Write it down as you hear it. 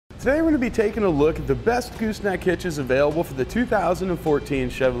Today we're going to be taking a look at the best gooseneck hitches available for the 2014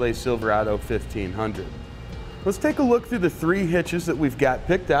 Chevrolet Silverado 1500. Let's take a look through the three hitches that we've got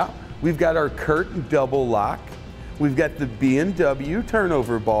picked out. We've got our Curt Double Lock, we've got the B&W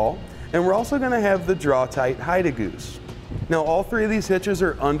Turnover Ball, and we're also going to have the Draw Tite Hide Goose. Now all three of these hitches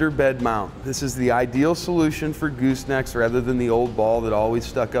are underbed mount. This is the ideal solution for goosenecks rather than the old ball that always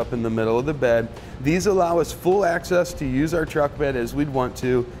stuck up in the middle of the bed. These allow us full access to use our truck bed as we'd want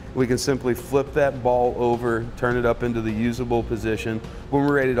to. We can simply flip that ball over, turn it up into the usable position when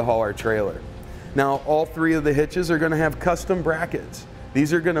we're ready to haul our trailer. Now all three of the hitches are going to have custom brackets.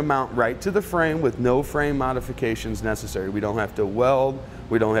 These are going to mount right to the frame with no frame modifications necessary. We don't have to weld,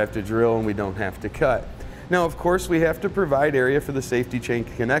 we don't have to drill, and we don't have to cut. Now, of course, we have to provide area for the safety chain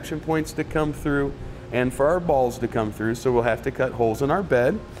connection points to come through and for our balls to come through, so we'll have to cut holes in our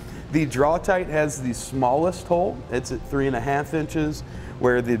bed. The Draw-Tite has the smallest hole. It's at 3.5 inches,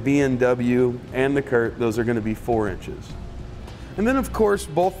 where the B&W and the Curt, those are going to be 4 inches. And then, of course,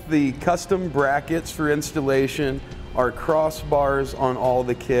 both the custom brackets for installation, our crossbars on all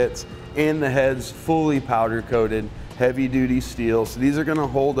the kits, and the heads fully powder coated, heavy-duty steel. So these are going to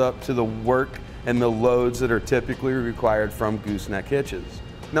hold up to the work and the loads that are typically required from gooseneck hitches.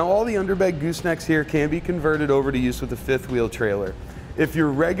 Now all the underbed goosenecks here can be converted over to use with a fifth wheel trailer. If you're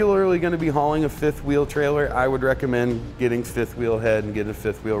regularly going to be hauling a fifth wheel trailer, I would recommend getting fifth wheel head and getting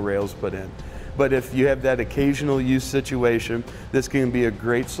fifth wheel rails put in. But if you have that occasional use situation, this can be a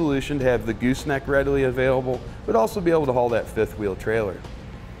great solution to have the gooseneck readily available, but also be able to haul that fifth wheel trailer.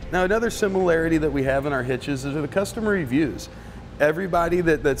 Now another similarity that we have in our hitches is the customer reviews. Everybody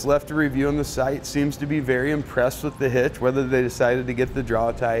that's left a review on the site seems to be very impressed with the hitch, whether they decided to get the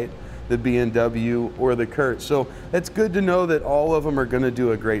Draw-Tite, the B&W, or the Curt. So it's good to know that all of them are going to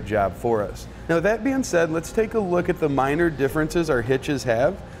do a great job for us. Now that being said, let's take a look at the minor differences our hitches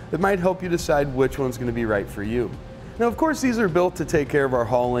have that might help you decide which one's going to be right for you. Now of course these are built to take care of our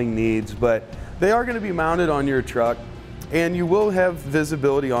hauling needs, but they are going to be mounted on your truck, and you will have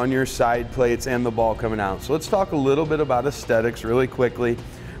visibility on your side plates and the ball coming out. So let's talk a little bit about aesthetics really quickly.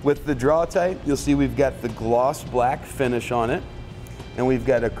 With the Draw-Tite, you'll see we've got the gloss black finish on it, and we've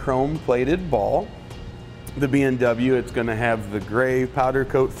got a chrome plated ball. The B&W, it's going to have the gray powder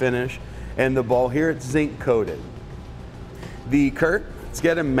coat finish, and the ball here, it's zinc coated. The Curt, it's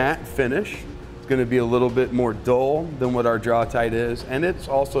got a matte finish. It's going to be a little bit more dull than what our Draw-Tite is, and it's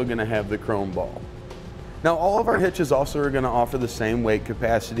also going to have the chrome ball. Now all of our hitches also are going to offer the same weight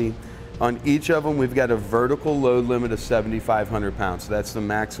capacity. On each of them we've got a vertical load limit of 7,500 pounds. So that's the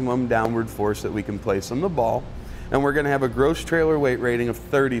maximum downward force that we can place on the ball. And we're going to have a gross trailer weight rating of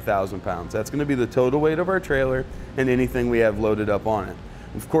 30,000 pounds. That's going to be the total weight of our trailer and anything we have loaded up on it.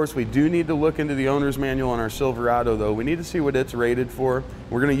 Of course we do need to look into the owner's manual on our Silverado though. We need to see what it's rated for.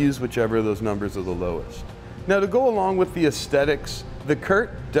 We're going to use whichever of those numbers are the lowest. Now to go along with the aesthetics, the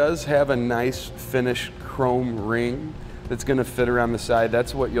Curt does have a nice finish chrome ring that's going to fit around the side.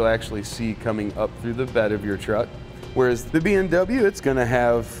 That's what you'll actually see coming up through the bed of your truck. Whereas the B&W, it's going to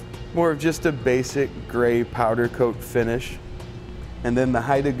have more of just a basic gray powder coat finish. And then the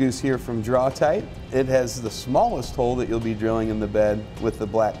Hide Goose here from Draw-Tite, it has the smallest hole that you'll be drilling in the bed with the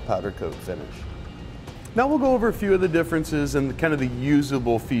black powder coat finish. Now we'll go over a few of the differences and kind of the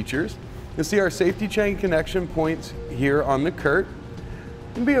usable features. You'll see our safety chain connection points here on the Curt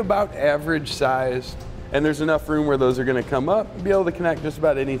can be about average sized, and there's enough room where those are going to come up and be able to connect just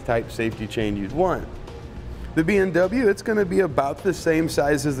about any type safety chain you'd want. The B&W, it's going to be about the same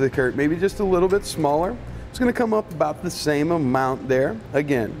size as the Curt, maybe just a little bit smaller. It's going to come up about the same amount there.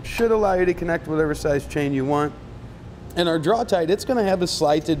 Again, should allow you to connect whatever size chain you want. And our Draw-Tite, it's going to have a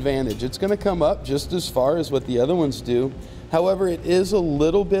slight advantage. It's going to come up just as far as what the other ones do. However, it is a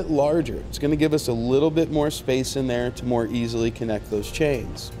little bit larger. It's going to give us a little bit more space in there to more easily connect those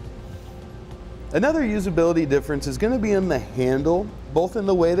chains. Another usability difference is going to be in the handle, both in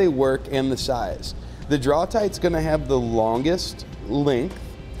the way they work and the size. The Draw-Tite's going to have the longest length,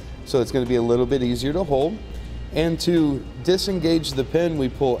 so it's going to be a little bit easier to hold. And to disengage the pin, we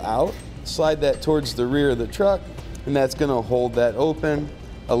pull out, slide that towards the rear of the truck, and that's going to hold that open,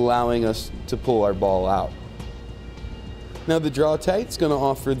 allowing us to pull our ball out. Now the Draw-Tite's going to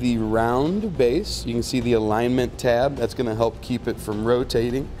offer the round base. You can see the alignment tab. That's going to help keep it from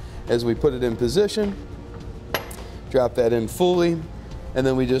rotating. As we put it in position, drop that in fully, and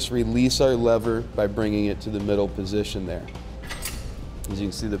then we just release our lever by bringing it to the middle position there. As you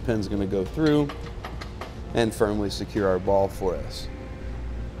can see, the pin's going to go through and firmly secure our ball for us.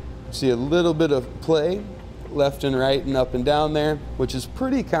 See a little bit of play left and right and up and down there, which is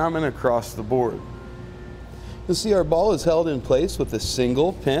pretty common across the board. You'll see our ball is held in place with a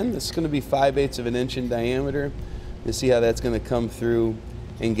single pin. This is going to be 5/8 of an inch in diameter. You see how that's going to come through,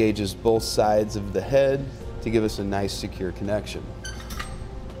 engages both sides of the head to give us a nice secure connection.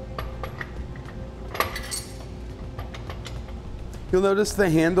 You'll notice the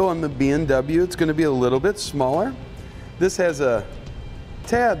handle on the B&W, it's going to be a little bit smaller. This has a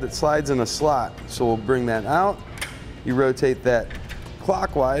tab that slides in a slot, so we'll bring that out. You rotate that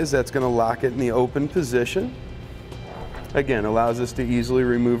clockwise, that's going to lock it in the open position. Again, allows us to easily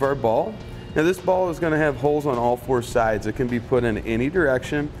remove our ball. Now this ball is going to have holes on all four sides. It can be put in any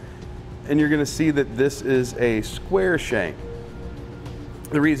direction, and you're going to see that this is a square shank.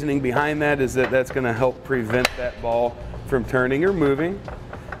 The reasoning behind that is that that's going to help prevent that ball from turning or moving.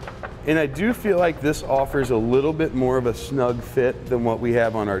 And I do feel like this offers a little bit more of a snug fit than what we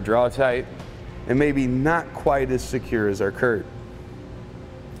have on our Draw-Tite, and maybe not quite as secure as our Curt.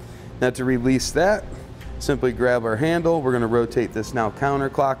 Now to release that, simply grab our handle. We're going to rotate this now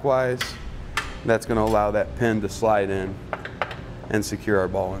counterclockwise. That's going to allow that pin to slide in and secure our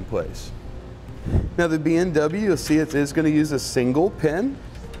ball in place. Now the B&W, you'll see it is going to use a single pin.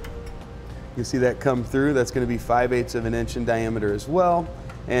 You see that come through. That's going to be 5/8 of an inch in diameter as well.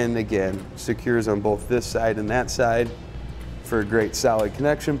 And again, secures on both this side and that side for a great solid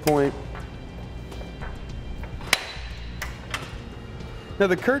connection point. Now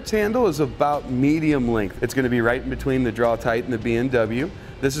the Curt's handle is about medium length. It's going to be right in between the Draw-Tite and the B&W.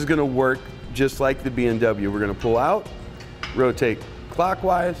 This is going to work just like the B&W. We're going to pull out, rotate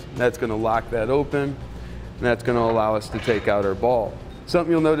clockwise. That's going to lock that open, and that's going to allow us to take out our ball.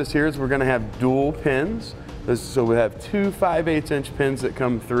 Something you'll notice here is we're going to have dual pins. So we have two 5/8 inch pins that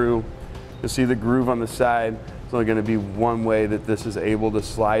come through. You'll see the groove on the side. It's only going to be one way that this is able to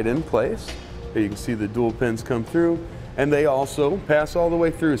slide in place. Here you can see the dual pins come through, and they also pass all the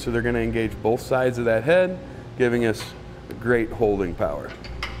way through. So they're going to engage both sides of that head, giving us a great holding power.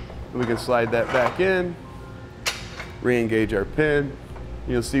 We can slide that back in, re-engage our pin.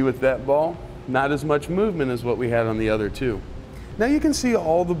 You'll see with that ball, not as much movement as what we had on the other two. Now you can see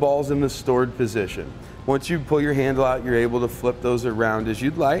all the balls in the stored position. Once you pull your handle out, you're able to flip those around as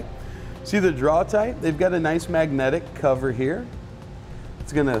you'd like. See the Draw-Tite? They've got a nice magnetic cover here.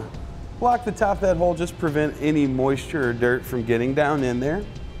 It's going to block the top of that hole, just prevent any moisture or dirt from getting down in there.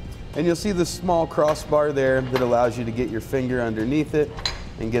 And you'll see the small crossbar there that allows you to get your finger underneath it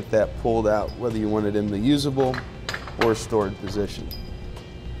and get that pulled out, whether you want it in the usable or stored position.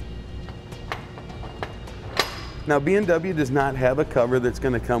 Now B&W does not have a cover that's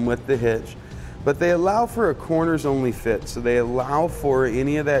going to come with the hitch, but they allow for a corners only fit. So they allow for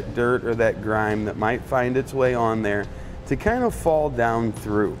any of that dirt or that grime that might find its way on there to kind of fall down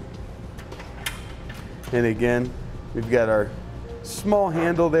through. And again, we've got our small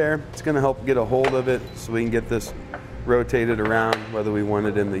handle there. It's going to help get a hold of it so we can get this rotated around, whether we want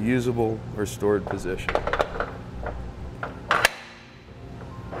it in the usable or stored position.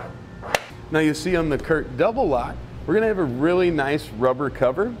 Now you see on the Curt Double Lock, we're going to have a really nice rubber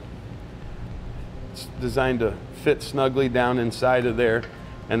cover. It's designed to fit snugly down inside of there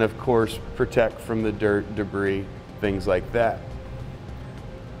and of course protect from the dirt, debris, things like that.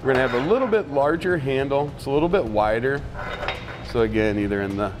 We're going to have a little bit larger handle. It's a little bit wider. So again, either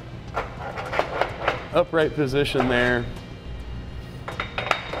in the upright position there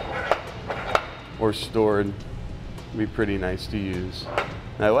or stored, it'd be pretty nice to use.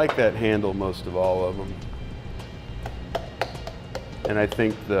 And I like that handle most of all of them. And I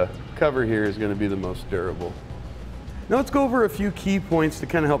think the cover here is going to be the most durable. Now let's go over a few key points to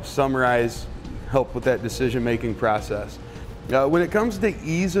kind of help summarize, help with that decision-making process. When it comes to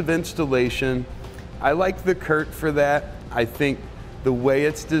ease of installation, I like the Curt for that. I think the way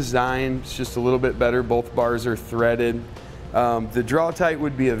it's designed is just a little bit better. Both bars are threaded. The Draw-Tite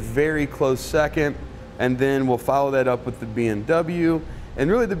would be a very close second, and then we'll follow that up with the B&W. And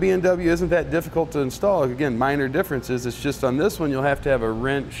really the B&W isn't that difficult to install. Again, minor differences. It's just on this one you'll have to have a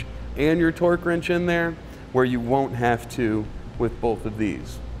wrench and your torque wrench in there, where you won't have to with both of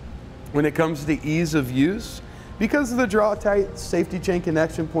these. When it comes to ease of use, because of the Draw-Tite, safety chain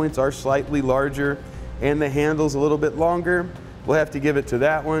connection points are slightly larger and the handle's a little bit longer, we'll have to give it to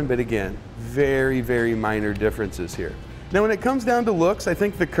that one, but again, very, very minor differences here. Now when it comes down to looks, I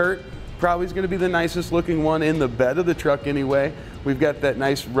think the Curt probably is going to be the nicest looking one in the bed of the truck anyway. We've got that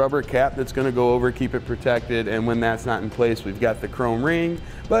nice rubber cap that's going to go over, keep it protected, and when that's not in place, we've got the chrome ring,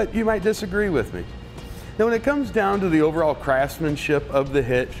 but you might disagree with me. Now when it comes down to the overall craftsmanship of the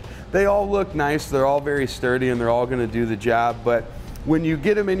hitch, they all look nice, they're all very sturdy, and they're all going to do the job, but when you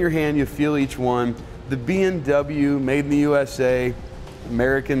get them in your hand, you feel each one. The B&W, made in the USA,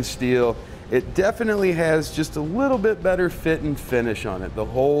 American steel, It definitely has just a little bit better fit and finish on it. The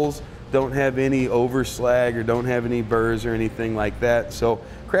holes don't have any overslag or don't have any burrs or anything like that. So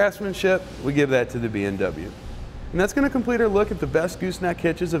craftsmanship, we give that to the B&W. And that's going to complete our look at the best gooseneck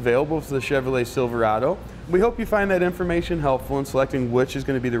hitches available for the Chevrolet Silverado. We hope you find that information helpful in selecting which is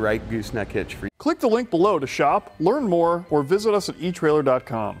going to be the right gooseneck hitch for you. Click the link below to shop, learn more, or visit us at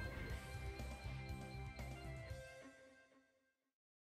etrailer.com.